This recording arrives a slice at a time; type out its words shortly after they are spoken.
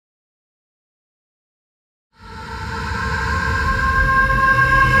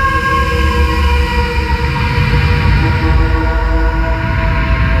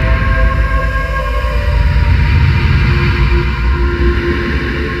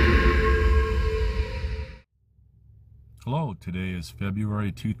Today is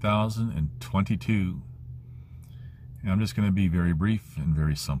February 2022, and I'm just going to be very brief and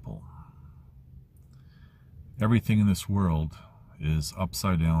very simple. Everything in this world is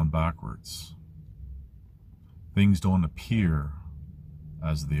upside down backwards. Things don't appear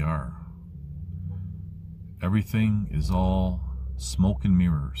as they are. Everything is all smoke and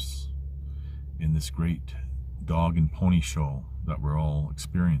mirrors in this great dog and pony show that we're all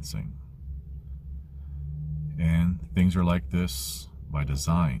experiencing. And things are like this by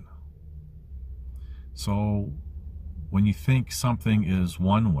design. So when you think something is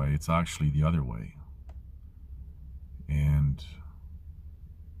one way, it's actually the other way. And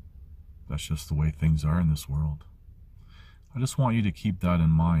that's just the way things are in this world. I just want you to keep that in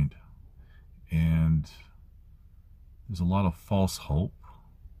mind. And there's a lot of false hope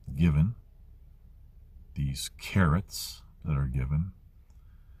given, these carrots that are given.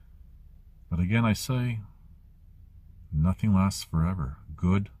 But again, I say, nothing lasts forever,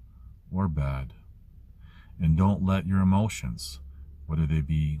 good or bad. And don't let your emotions, whether they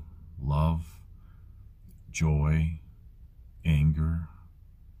be love, joy, anger,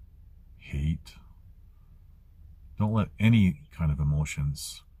 hate, don't let any kind of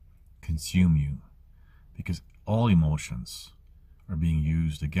emotions consume you, because all emotions are being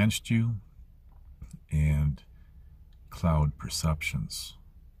used against you and cloud perceptions.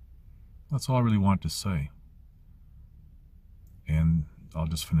 That's all I really want to say. And I'll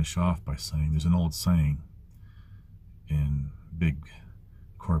just finish off by saying there's an old saying in big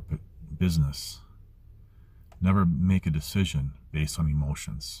corporate business: never make a decision based on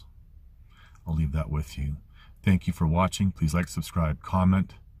emotions. I'll leave that with you. Thank you for watching. Please like, subscribe,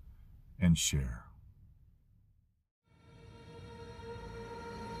 comment, and share.